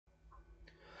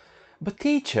But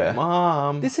teacher,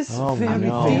 Mom, this is oh, very,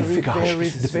 no. very, Gosh, very,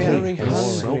 this is very painful.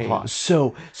 It's hungry.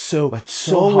 so hot.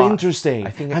 So hot. interesting. I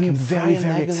think I I'm can very, buy a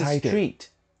very leg on the excited. street.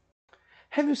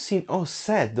 Have you seen or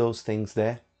said those things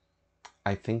there?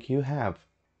 I think you have.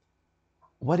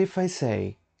 What if I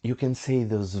say you can say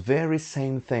those very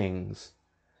same things,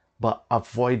 but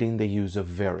avoiding the use of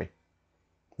very?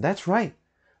 That's right.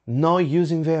 Not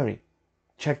using very.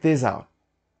 Check this out.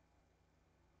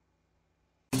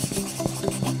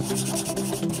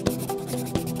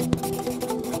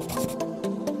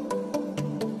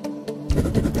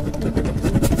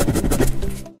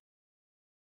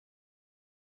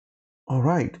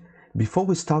 Alright, before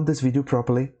we start this video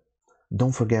properly,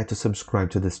 don't forget to subscribe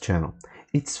to this channel.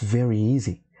 It's very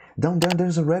easy. Down there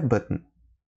there's a red button.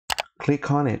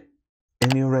 Click on it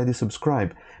and you're already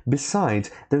subscribed. Besides,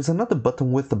 there's another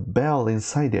button with a bell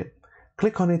inside it.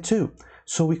 Click on it too,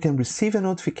 so we can receive a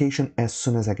notification as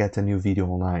soon as I get a new video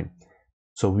online.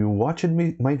 So you watch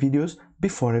my videos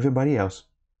before everybody else.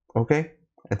 Okay?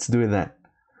 Let's do that.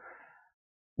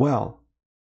 Well,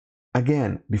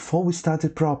 again, before we start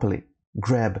it properly,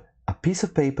 grab a piece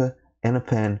of paper and a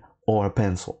pen or a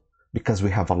pencil, because we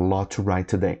have a lot to write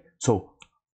today. So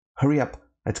hurry up,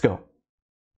 let's go.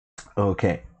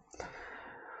 Okay.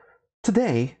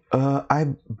 Today,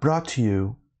 I brought to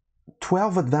you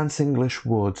 12 advanced English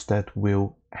words that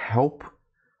will help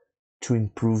to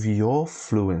improve your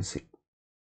fluency.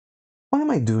 Why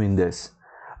am I doing this?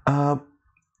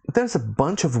 There's a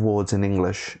bunch of words in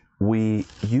English we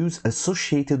use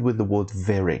associated with the word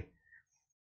very.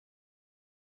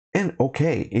 And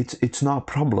okay, it's not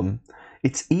a problem.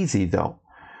 It's easy though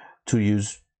to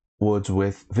use words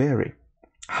with very.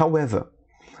 However,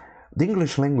 the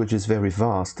English language is very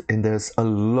vast and there's a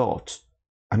lot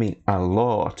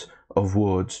of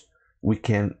words we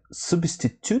can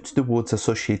substitute the words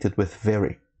associated with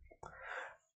very.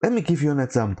 Let me give you an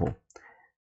example.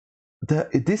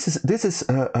 This is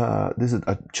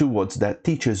two words that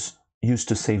teachers used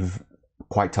to say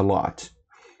quite a lot.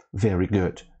 Very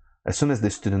good. As soon as the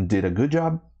student did a good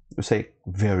job, you say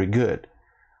very good.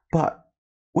 But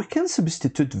we can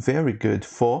substitute very good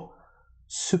for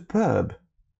superb.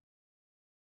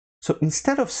 So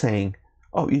instead of saying,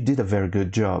 oh, you did a very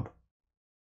good job,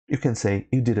 you can say,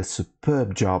 you did a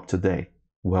superb job today.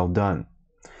 Well done.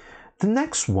 The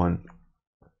next one,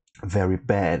 very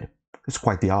bad, is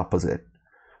quite the opposite.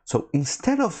 So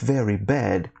instead of very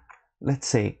bad, let's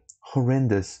say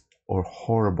horrendous or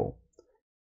horrible.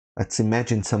 Let's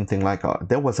imagine something like,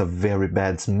 there was a very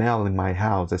bad smell in my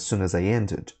house as soon as I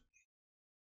entered.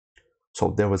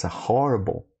 So there was a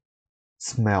horrible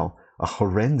smell, a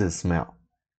horrendous smell.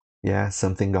 Yeah,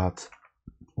 something got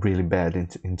really bad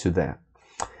into that.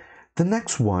 The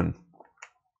next one,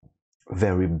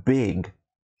 very big.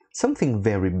 Something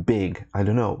very big, I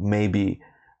don't know, maybe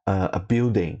a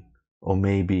building or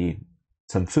maybe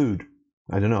some food,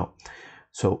 I don't know.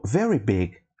 So very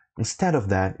big. Instead of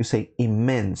that, you say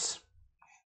immense.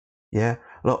 Yeah,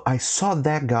 look, I saw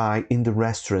that guy in the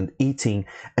restaurant eating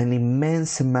an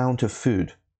immense amount of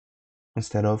food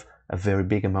instead of a very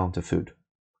big amount of food.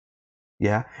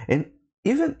 Yeah, and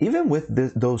even with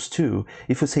those two,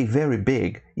 if you say very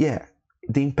big, yeah,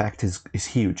 the impact is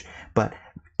huge. But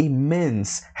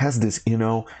immense has this,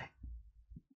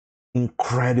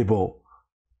 incredible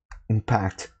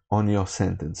impact on your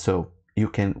sentence. So you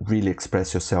can really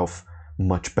express yourself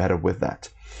much better with that.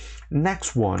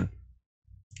 Next one,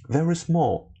 very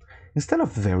small. Instead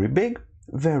of very big,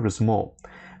 very small.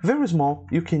 Very small,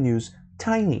 you can use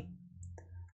tiny.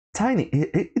 Tiny,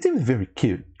 it's even very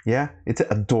cute. Yeah, it's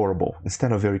adorable.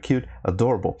 Instead of very cute,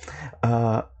 adorable.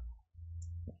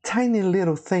 Tiny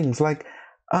little things like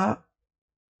a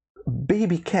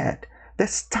baby cat.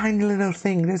 That's tiny little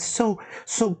thing. That's so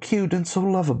cute and so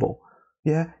lovable.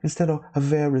 Yeah, instead of a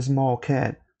very small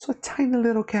cat. So a tiny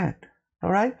little cat. All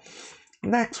right.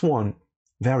 Next one,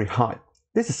 very hot.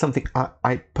 This is something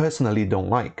I personally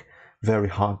don't like. Very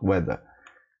hot weather.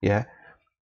 Yeah.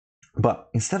 But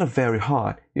instead of very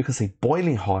hot, you can say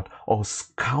boiling hot or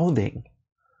scalding.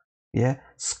 Yeah,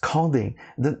 scalding.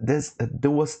 There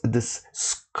was this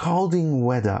scalding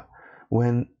weather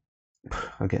when,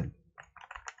 again.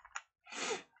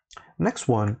 Next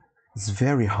one is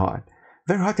very hot.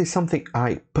 Very hot is something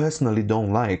I personally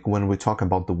don't like when we talk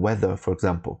about the weather, for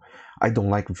example. I don't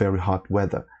like very hot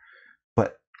weather.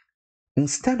 But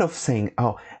instead of saying,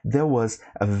 oh, there was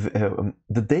the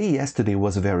day yesterday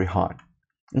was very hot.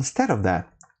 Instead of that,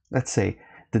 let's say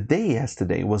the day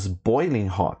yesterday was boiling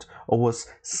hot or was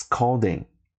scalding,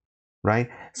 right?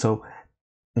 So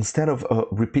instead of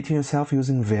repeating yourself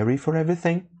using very for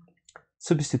everything,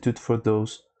 substitute for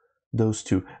those those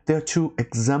two. There are two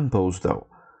examples though.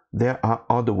 There are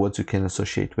other words you can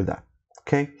associate with that.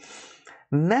 Okay.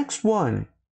 Next one,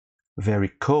 very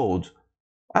cold.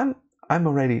 I'm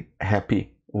already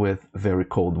happy with very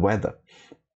cold weather.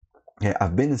 Yeah,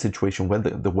 I've been in a situation where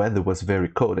the weather was very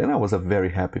cold and I was a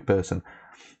very happy person,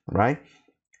 right?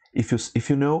 If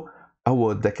you know a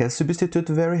word that can substitute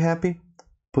very happy,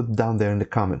 put down there in the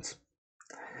comments.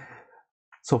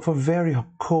 So for very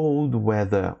cold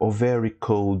weather or very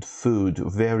cold food,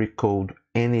 very cold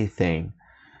anything,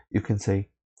 you can say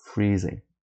freezing.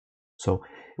 So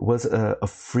it was a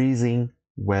freezing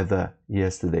weather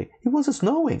yesterday. It was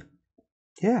snowing.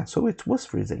 Yeah, so it was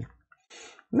freezing.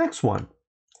 Next one,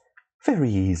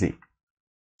 very easy.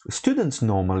 Students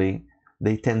normally,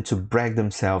 they tend to brag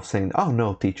themselves saying, oh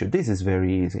no, teacher, this is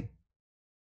very easy.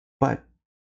 But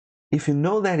if you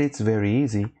know that it's very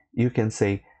easy, you can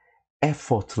say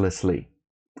effortlessly.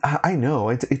 I know,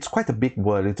 it's quite a big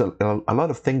word. It's a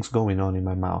lot of things going on in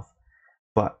my mouth.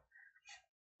 But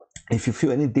if you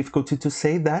feel any difficulty to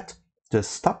say that,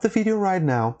 just stop the video right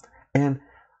now and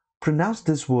pronounce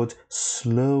this word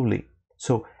slowly.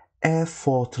 So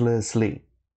effortlessly.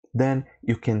 Then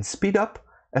you can speed up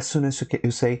as soon as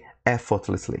you say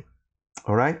effortlessly.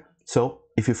 All right? So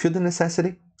if you feel the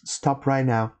necessity, stop right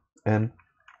now and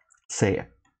say it.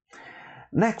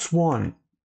 Next one,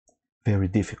 very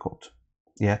difficult.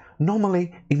 Yeah,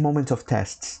 normally in moments of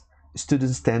tests,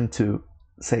 students tend to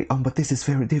say, oh, but this is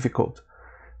very difficult,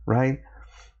 right?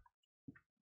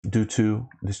 Due to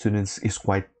the students is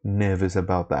quite nervous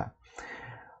about that.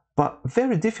 But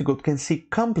very difficult can seem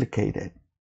complicated.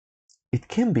 It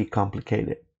can be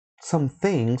complicated. Some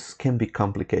things can be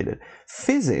complicated.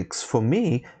 Physics, for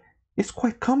me, is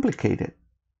quite complicated.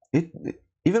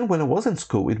 Even when I was in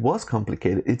school, it was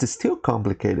complicated. It is still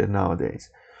complicated nowadays.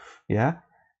 Yeah?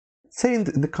 Say in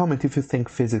the comment if you think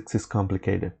physics is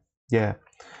complicated. Yeah.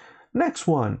 Next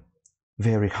one,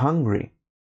 very hungry.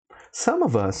 Some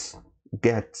of us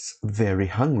get very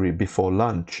hungry before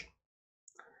lunch.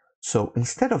 So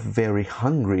instead of very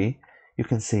hungry, you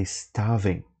can say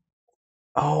starving.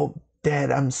 Oh,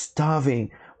 Dad, I'm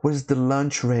starving. Where's the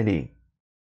lunch ready?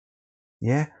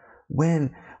 Yeah?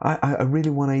 When? I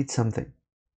really want to eat something.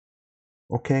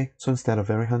 Okay? So instead of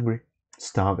very hungry,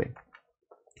 starving.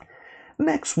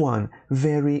 Next one,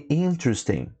 very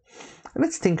interesting.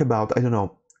 Let's think about, I don't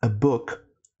know, a book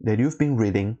that you've been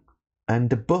reading and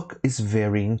the book is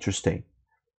very interesting.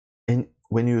 And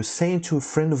when you're saying to a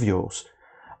friend of yours,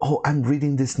 oh, I'm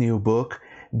reading this new book,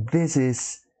 this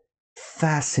is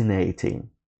fascinating.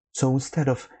 So instead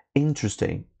of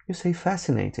interesting, you say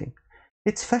fascinating.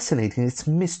 It's fascinating, it's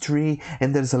mystery,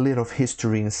 and there's a little of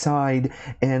history inside,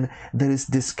 and there is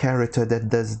this character that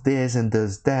does this and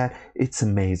does that. It's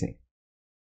amazing.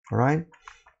 All right?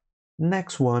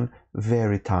 Next one,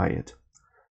 very tired.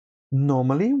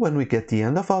 Normally, when we get the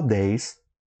end of our days,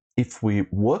 if we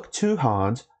work too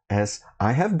hard, as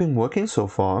I have been working so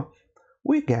far,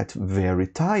 we get very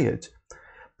tired.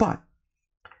 But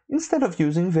instead of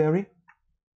using very,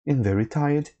 in very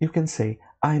tired, you can say,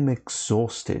 I'm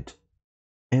exhausted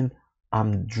and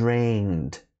I'm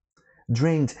drained.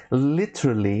 Drained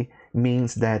literally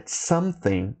means that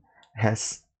something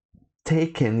has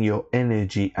taken your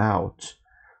energy out.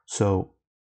 So,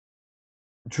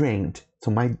 drained.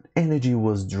 So my energy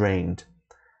was drained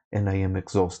and I am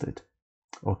exhausted.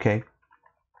 Okay?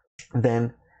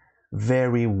 Then,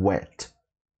 very wet.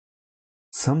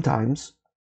 Sometimes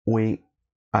we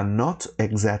are not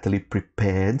exactly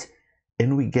prepared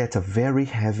and we get a very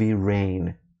heavy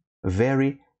rain.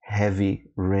 Very heavy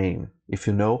rain. If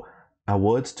you know a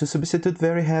word to substitute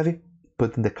very heavy,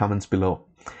 put in the comments below.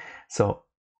 So,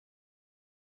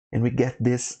 and we get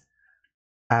this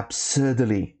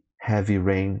absurdly heavy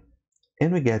rain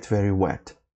and we get very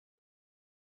wet.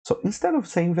 So instead of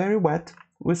saying very wet,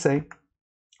 we say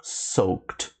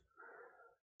soaked.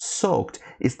 Soaked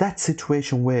is that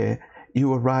situation where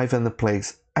you arrive in a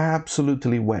place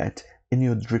absolutely wet and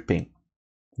you're dripping.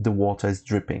 The water is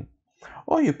dripping.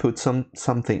 Or you put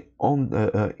something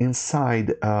on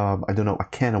inside, I don't know, a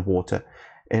can of water,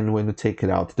 and when you take it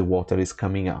out, the water is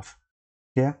coming off.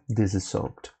 Yeah, this is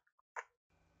soaked.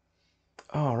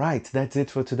 Alright, that's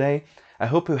it for today. I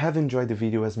hope you have enjoyed the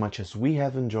video as much as we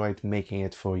have enjoyed making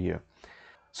it for you.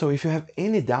 So if you have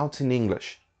any doubts in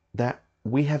English that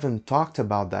we haven't talked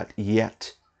about that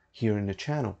yet here in the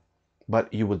channel,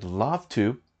 but you would love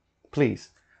to, please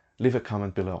leave a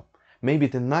comment below. Maybe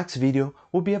the next video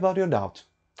will be about your doubt.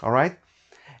 Alright?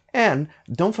 And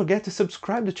don't forget to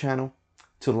subscribe to the channel,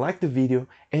 to like the video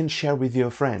and share with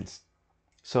your friends.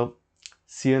 So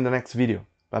see you in the next video.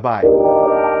 Bye bye.